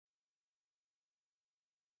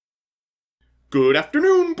Good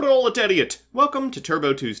afternoon, proletariat! Welcome to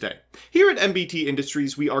Turbo Tuesday. Here at MBT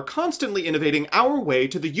Industries, we are constantly innovating our way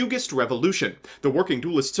to the Yugist revolution. The working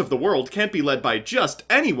duelists of the world can't be led by just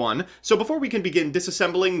anyone, so before we can begin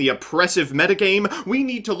disassembling the oppressive metagame, we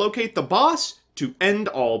need to locate the boss to end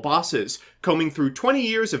all bosses, combing through 20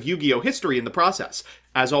 years of Yu-Gi-Oh! History in the process.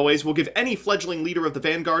 As always, we'll give any fledgling leader of the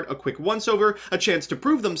Vanguard a quick once-over, a chance to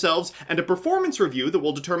prove themselves, and a performance review that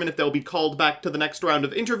will determine if they'll be called back to the next round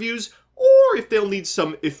of interviews, or if they'll need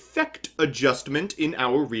some effect adjustment in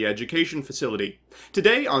our re-education facility.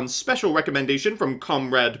 Today, on special recommendation from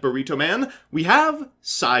Comrade Burrito Man, we have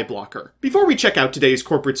PSI-BLOCKER. Before we check out today's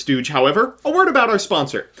corporate stooge, however, a word about our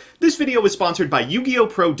sponsor. This video is sponsored by Yu-Gi-Oh!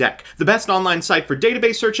 Pro Deck, the best online site for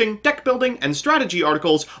database searching, deck building, and strategy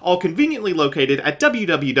articles, all conveniently located at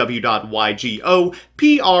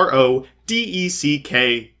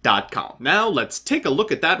www.ygoprodeck.com. Now let's take a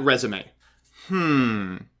look at that resume.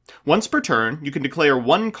 Once per turn, you can declare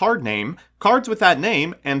one card name. Cards with that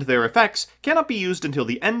name, and their effects, cannot be used until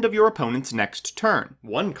the end of your opponent's next turn.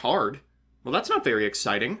 One card? Well, that's not very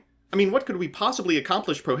exciting. I mean, what could we possibly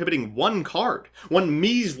accomplish prohibiting one card? One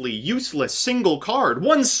measly, useless, single card.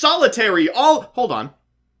 One solitary, Hold on.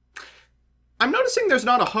 I'm noticing there's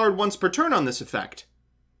not a hard once per turn on this effect.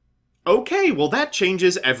 Okay, well that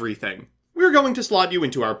changes everything. We're going to slot you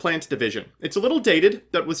into our plant division. It's a little dated,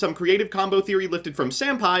 but with some creative combo theory lifted from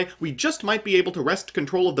Sampai, we just might be able to wrest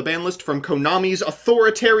control of the ban list from Konami's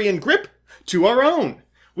authoritarian grip to our own.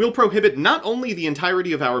 We'll prohibit not only the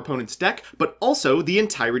entirety of our opponent's deck, but also the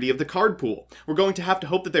entirety of the card pool. We're going to have to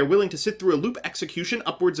hope that they're willing to sit through a loop execution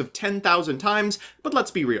upwards of 10,000 times, but let's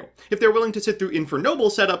be real. If they're willing to sit through Infernoble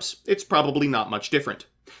setups, it's probably not much different.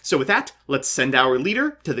 So with that, let's send our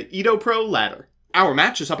leader to the Edo Pro ladder. Our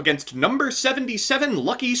match is up against number 77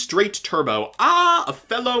 Lucky Straight Turbo. A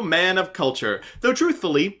fellow man of culture. Though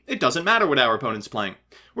truthfully, it doesn't matter what our opponent's playing.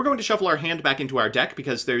 We're going to shuffle our hand back into our deck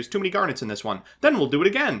because there's too many garnets in this one. Then we'll do it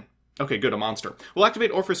again. Okay, good, a monster. We'll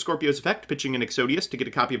activate Orpheus Scorpio's effect, pitching an Exodius to get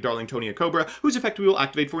a copy of Darlingtonia Cobra, whose effect we will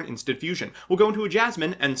activate for an instant fusion. We'll go into a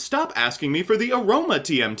Jasmine, and stop asking me for the Aroma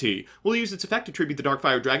TMT. We'll use its effect to tribute the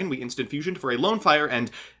Darkfire Dragon we instant fusioned for a Lone Fire,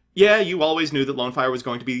 and yeah, you always knew that Lone Fire was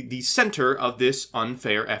going to be the center of this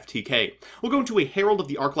unfair FTK. We'll go into a Herald of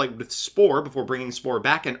the Arclight with Spore before bringing Spore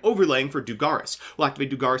back and overlaying for Dugaris. We'll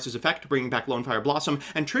activate Dugaris' effect, bringing back Lone Fire Blossom,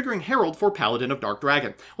 and triggering Herald for Paladin of Dark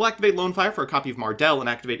Dragon. We'll activate Lone Fire for a copy of Mardell and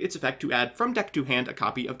activate its effect to add from deck to hand a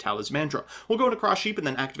copy of Talismandra. We'll go into Cross Sheep and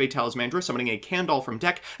then activate Talismandra, summoning a Candle from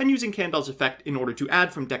deck, and using Candle's effect in order to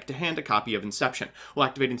add from deck to hand a copy of Inception. We'll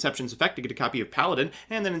activate Inception's effect to get a copy of Paladin,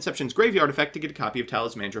 and then Inception's Graveyard effect to get a copy of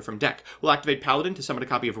Talismandra from deck. We'll activate Paladin to summon a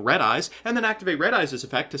copy of Red Eyes, and then activate Red Eyes'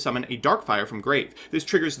 effect to summon a Darkfire from grave. This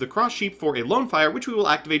triggers the Cross Sheep for a Lone Fire, which we will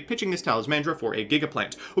activate, pitching this Talismandra for a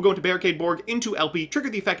Gigaplant. We'll go into Barricade Borg, into LP, trigger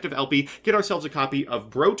the effect of LP, get ourselves a copy of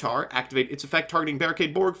Brotar, activate its effect targeting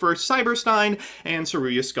Barricade Borg for Cyberstein, and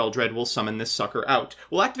Saruya Skulldread will summon this sucker out.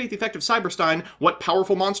 We'll activate the effect of Cyberstein. What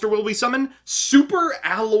powerful monster will we summon? Super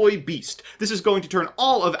Alloy Beast. This is going to turn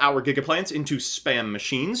all of our Gigaplants into spam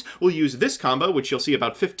machines. We'll use this combo, which you'll see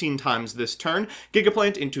about 15 times this turn.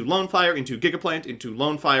 Gigaplant into Lone Fire into Gigaplant into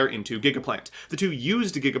Lone Fire into Gigaplant. The two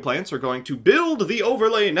used Gigaplants are going to build the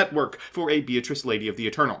overlay network for a Beatrice Lady of the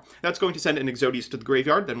Eternal. That's going to send an Exodius to the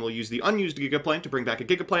graveyard, then we'll use the unused Gigaplant to bring back a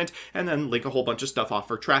Gigaplant, and then link a whole bunch of stuff off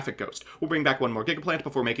for Traffic Ghost. We'll bring back one more Gigaplant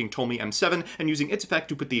before making Tomi M7 and using its effect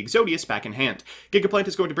to put the Exodius back in hand. Gigaplant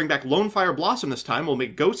is going to bring back Lone Fire Blossom this time. We'll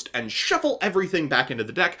make Ghost and shuffle everything back into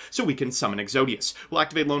the deck so we can summon Exodius. We'll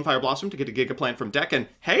activate Lone Fire Blossom to get a Gigaplant from deck, and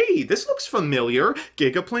hey, this looks familiar.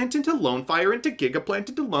 Gigaplant into Lone Fire into Gigaplant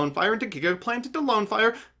into Lone Fire into Gigaplant into Lone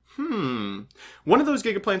Fire. One of those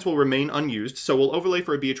Gigaplants will remain unused, so we'll overlay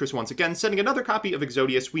for a Beatrice once again, sending another copy of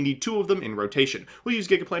Exodius. We need two of them in rotation. We'll use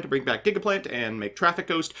Gigaplant to bring back Gigaplant and make Traffic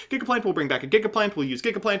Ghost. Gigaplant will bring back a Gigaplant. We'll use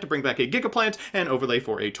Gigaplant to bring back a Gigaplant and overlay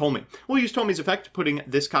for a Tomi. We'll use Tomi's effect, putting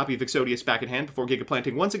this copy of Exodius back in hand before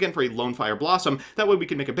Gigaplanting once again for a Lone Fire Blossom. That way we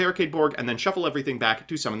can make a Barricade Borg and then shuffle everything back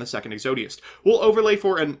to summon the second Exodius. We'll overlay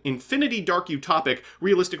for an Infinity Dark Utopic.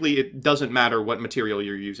 Realistically, it doesn't matter what material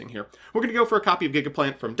you're using here. We're going to go for a copy of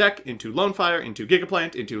Gigaplant from deck into Lone Fire, into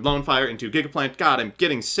Gigaplant, into Lone Fire, into Gigaplant. God, I'm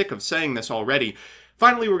getting sick of saying this already.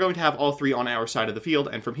 Finally, we're going to have all 3 on our side of the field,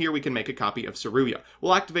 and from here we can make a copy of Saruya.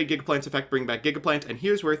 We'll activate Gigaplant's effect, bring back Gigaplant, and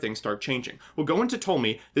here's where things start changing. We'll go into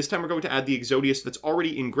Ptolemy. This time we're going to add the Exodius that's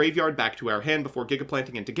already in Graveyard back to our hand before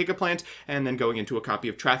Gigaplanting into Gigaplant, and then going into a copy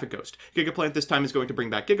of Traffic Ghost. Gigaplant this time is going to bring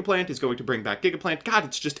back Gigaplant, is going to bring back Gigaplant. God,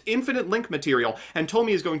 it's just infinite link material, and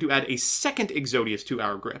Ptolemy is going to add a second Exodius to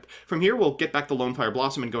our grip. From here, we'll get back the Lonefire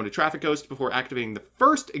Blossom and go into Traffic Ghost before activating the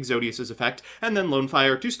first Exodius's effect, and then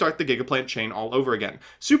Lonefire to start the Gigaplant chain all over again.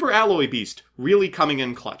 Super Alloy Beast, really coming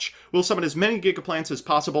in clutch. We'll summon as many Gigaplants as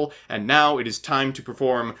possible, and now it is time to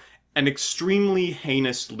perform an extremely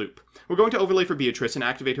heinous loop. We're going to overlay for Beatrice and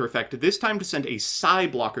activate her effect, this time to send a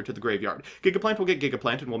PSI-BLOCKER to the graveyard. Gigaplant will get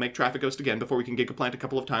Gigaplant, and we'll make Traffic Ghost again before we can Gigaplant a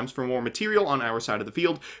couple of times for more material on our side of the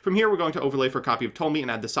field. From here, we're going to overlay for a copy of Ptolemy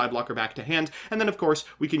and add the PSI-BLOCKER back to hand, and then, of course,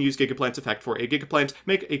 we can use Gigaplant's effect for a Gigaplant,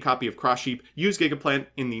 make a copy of Cross Sheep, use Gigaplant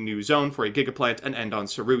in the new zone for a Gigaplant, and end on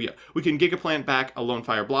Saruya. We can Gigaplant back a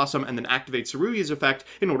Lonefire Blossom, and then activate Saruya's effect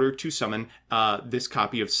in order to summon this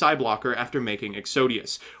copy of PSI-BLOCKER after making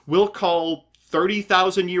Exodius. We'll call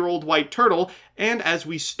 30,000-year-old white turtle, and as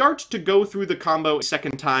we start to go through the combo a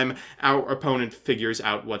second time, our opponent figures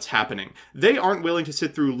out what's happening. They aren't willing to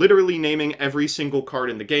sit through literally naming every single card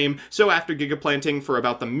in the game, so after Gigaplanting for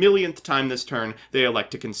about the millionth time this turn, they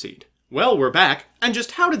elect to concede. Well, we're back, and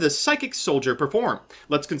just how did the Psychic Soldier perform?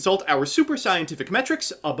 Let's consult our super scientific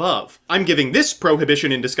metrics above. I'm giving this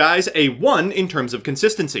Prohibition in Disguise a 1 in terms of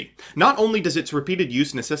consistency. Not only does its repeated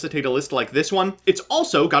use necessitate a list like this one, it's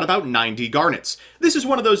also got about 90 garnets. This is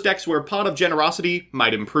one of those decks where Pot of Generosity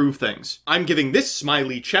might improve things. I'm giving this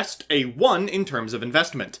Smiley Chest a 1 in terms of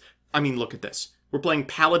investment. I mean, look at this. We're playing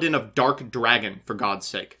Paladin of Dark Dragon, for God's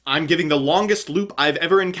sake. I'm giving the longest loop I've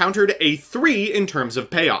ever encountered a 3 in terms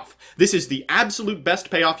of payoff. This is the absolute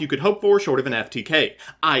best payoff you could hope for short of an FTK.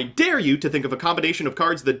 I dare you to think of a combination of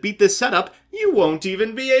cards that beat this setup, you won't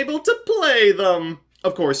even be able to play them.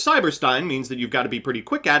 Of course, Cyberstein means that you've got to be pretty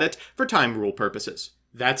quick at it for time rule purposes.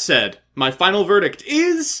 That said, my final verdict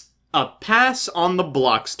is a pass on the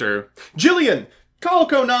Blockster. Jillian! Call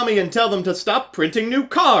Konami and tell them to stop printing new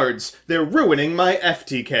cards! They're ruining my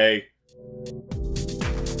FTK.